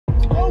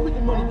Go get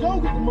the money, go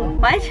get the money.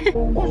 What?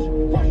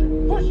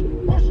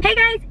 Push. Hey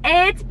guys,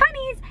 it's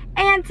Bunnies,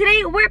 and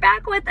today we're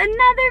back with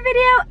another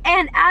video.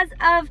 And as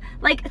of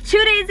like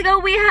 2 days ago,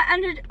 we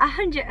had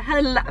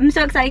 100. I'm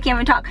so excited, I can't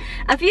even talk.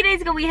 A few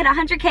days ago, we hit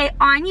 100K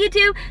on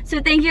YouTube.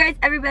 So thank you guys,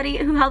 everybody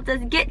who helped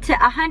us get to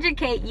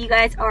 100K. You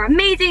guys are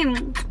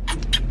amazing.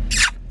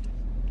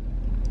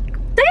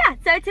 So yeah,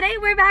 so today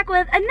we're back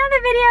with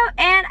another video,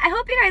 and I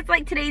hope you guys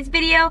like today's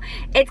video.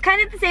 It's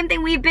kind of the same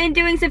thing we've been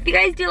doing, so if you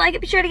guys do like it,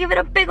 be sure to give it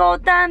a big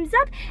old thumbs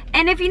up.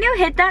 And if you're new,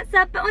 hit that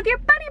sub button with your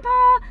bunny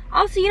paw.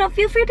 Also, you know,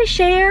 feel free to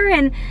share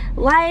and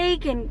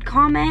like and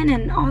comment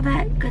and all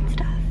that good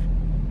stuff.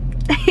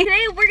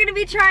 Today we're gonna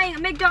be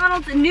trying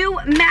McDonald's new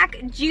Mac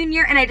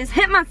Jr. and I just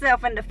hit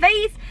myself in the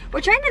face.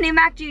 We're trying the new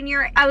Mac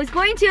Jr. I was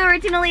going to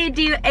originally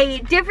do a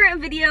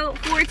different video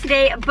for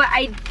today, but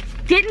I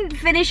didn't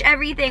finish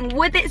everything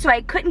with it, so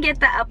I couldn't get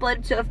that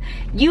uploaded. So if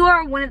you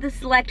are one of the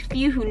select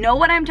few who know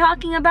what I'm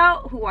talking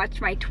about, who watch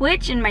my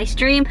Twitch and my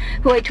stream,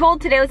 who I told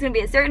today was gonna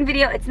be a certain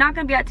video, it's not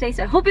gonna be out today,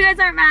 so I hope you guys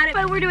aren't mad.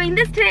 But we're doing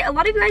this today. A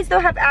lot of you guys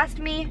though have asked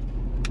me,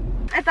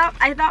 I thought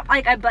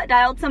like I butt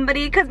dialed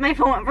somebody because my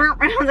phone went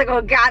burp, and I was like,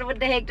 oh god, what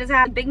the heck just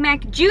happened? Big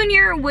Mac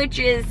Jr., which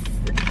is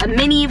a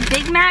mini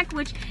Big Mac,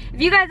 which if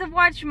you guys have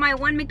watched my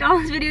one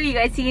McDonald's video, you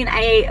guys seen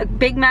a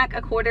Big Mac,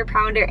 a quarter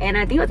pounder, and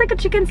I think it was like a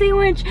chicken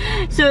sandwich.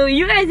 So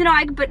you guys know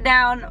I could put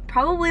down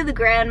probably the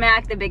Grand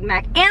Mac, the Big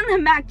Mac, and the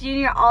Mac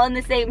Jr. all in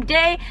the same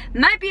day.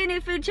 Might be a new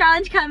food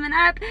challenge coming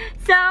up.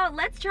 So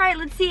let's try it.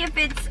 Let's see if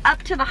it's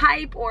up to the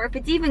hype or if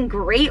it's even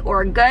great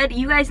or good.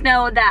 You guys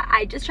know that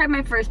I just tried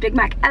my first Big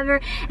Mac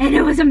ever, and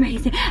it was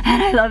amazing,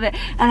 and I love it,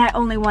 and I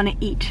only want to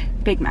eat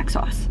Big Mac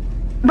sauce.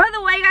 By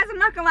the way, guys, I'm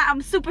not gonna lie,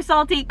 I'm super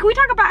salty. Can we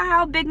talk about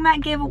how Big Mac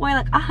gave away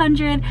like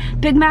 100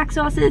 Big Mac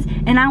sauces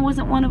and I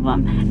wasn't one of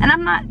them? And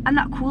I'm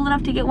not cool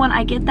enough to get one,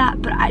 I get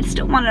that, but I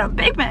still wanted a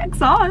Big Mac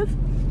sauce.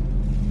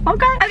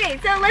 Okay,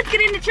 so let's get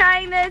into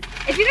trying this.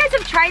 If you guys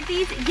have tried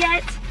these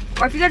yet,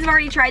 or if you guys have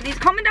already tried these,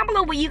 comment down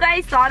below what you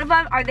guys thought of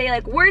them. Are they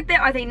like worth it?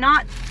 Are they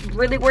not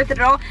really worth it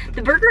at all?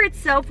 The burger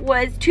itself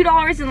was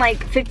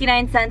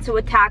 $2.59, so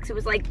with tax it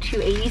was like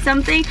 $2.80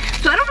 something.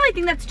 So I don't really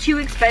think that's too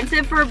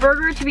expensive for a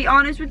burger, to be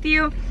honest with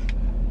you.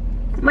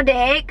 What the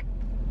heck?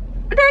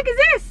 What the heck is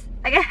this?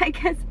 I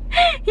guess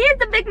here's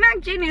the Big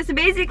Mac Jr. So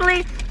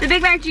basically, the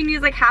Big Mac Jr.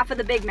 is like half of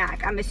the Big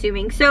Mac, I'm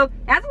assuming. So it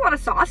has a lot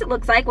of sauce, it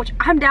looks like, which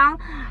I'm down.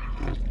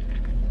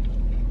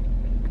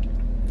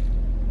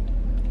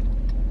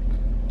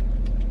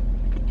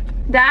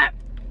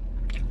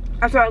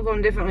 I started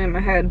going differently in my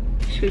head.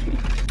 Excuse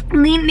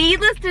me.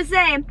 Needless to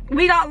say,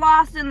 we got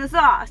lost in the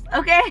sauce,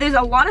 okay? There's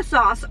a lot of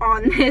sauce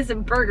on this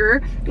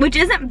burger, which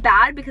isn't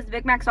bad because the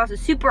Big Mac sauce is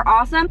super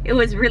awesome. It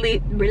was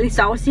really, really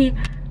saucy.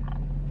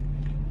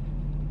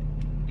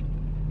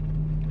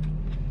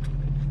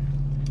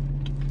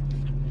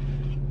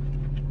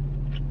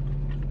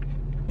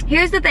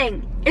 Here's the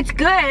thing. It's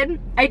good.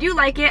 I do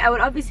like it. I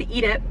would obviously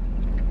eat it.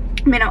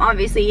 I mean, I'm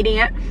obviously eating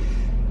it.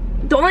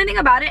 The only thing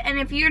about it, and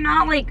if you're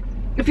not like,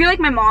 if you're like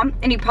my mom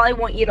and you probably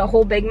won't eat a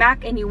whole Big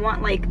Mac and you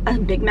want like a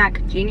Big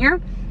Mac Jr.,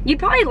 you'd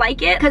probably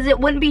like it because it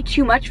wouldn't be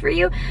too much for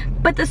you.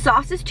 But the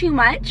sauce is too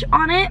much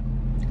on it,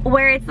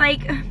 where it's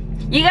like,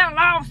 you get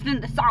lost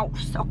in the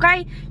sauce,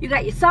 okay? You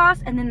got your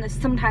sauce, and then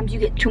sometimes you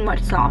get too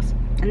much sauce.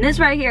 And this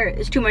right here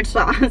is too much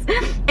sauce.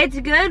 It's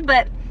good,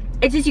 but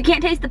it's just, you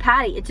can't taste the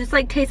patty. It just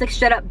like tastes like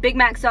straight up Big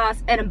Mac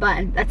sauce and a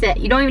bun. That's it.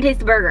 You don't even taste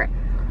the burger.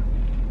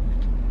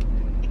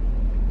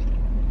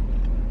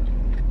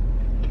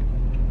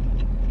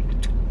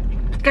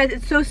 Guys,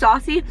 it's so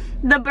saucy.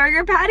 The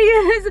burger patty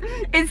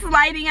is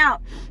sliding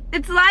out.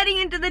 It's sliding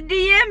into the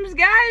DMs,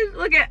 guys.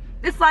 Look at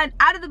it's sliding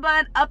out of the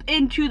bun up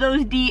into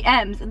those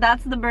DMs.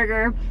 That's the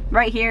burger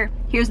right here.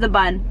 Here's the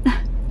bun.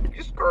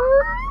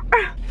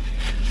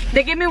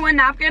 They gave me one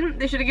napkin.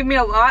 They should have given me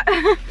a lot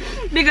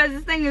because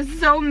this thing is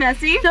so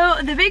messy. So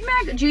the Big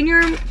Mac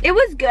Jr., it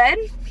was good.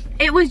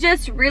 It was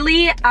just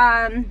really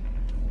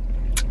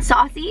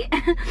saucy,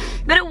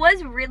 but it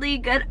was really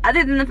good.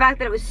 Other than the fact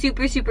that it was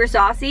super, super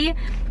saucy,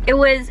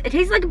 it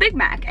tastes like a Big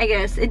Mac, I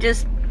guess. It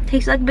just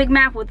tastes like a Big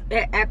Mac with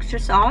extra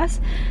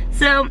sauce.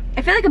 So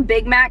I feel like a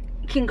Big Mac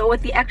can go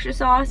with the extra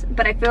sauce,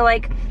 but I feel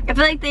like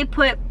they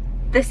put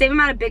the same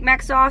amount of Big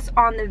Mac sauce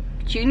on the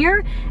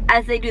Junior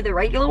as they do the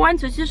regular one,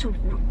 so it's just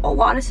a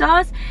lot of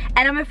sauce.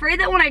 And I'm afraid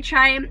that when I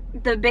try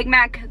the Big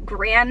Mac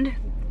Grand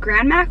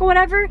Mac or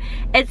whatever,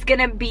 it's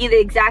gonna be the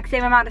exact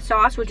same amount of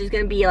sauce, which is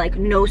gonna be like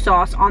no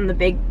sauce on the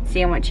big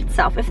sandwich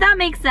itself, if that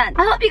makes sense.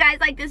 I hope you guys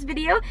like this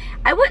video.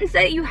 I wouldn't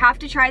say you have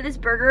to try this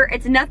burger.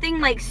 It's nothing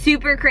like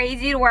super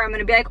crazy to where I'm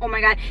gonna be like, oh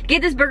my god,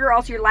 get this burger or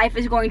else your life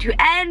is going to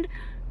end.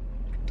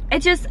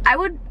 It's just, I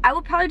would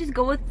probably just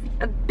go with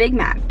a Big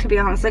Mac, to be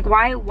honest. Like,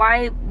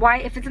 why,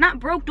 if it's not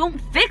broke, don't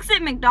fix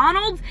it,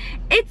 McDonald's.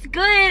 It's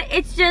good,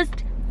 it's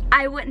just,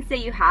 I wouldn't say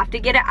you have to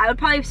get it. I would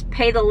probably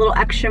pay the little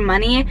extra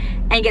money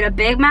and get a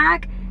Big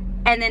Mac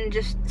and then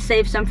just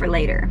save some for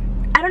later.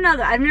 I I don't know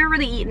though. I've never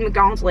really eaten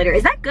McDonald's later.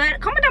 Is that good?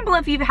 Comment down below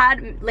if you've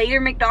had later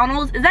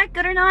McDonald's. Is that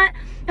good or not?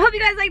 I hope you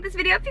guys liked this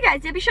video. If you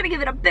guys did, be sure to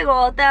give it a big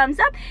old thumbs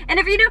up. And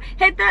if you do,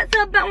 hit that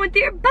sub button with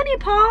your bunny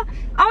paw.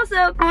 Also,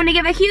 I want to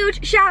give a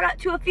huge shout out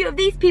to a few of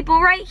these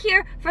people right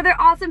here for their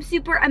awesome,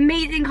 super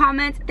amazing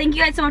comments. Thank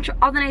you guys so much for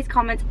all the nice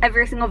comments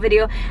every single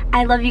video.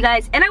 I love you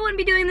guys, and I wouldn't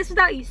be doing this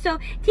without you. So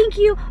thank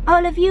you,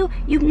 all of you.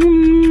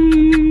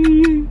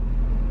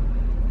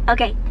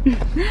 Okay.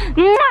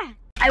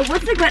 I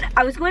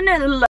was going to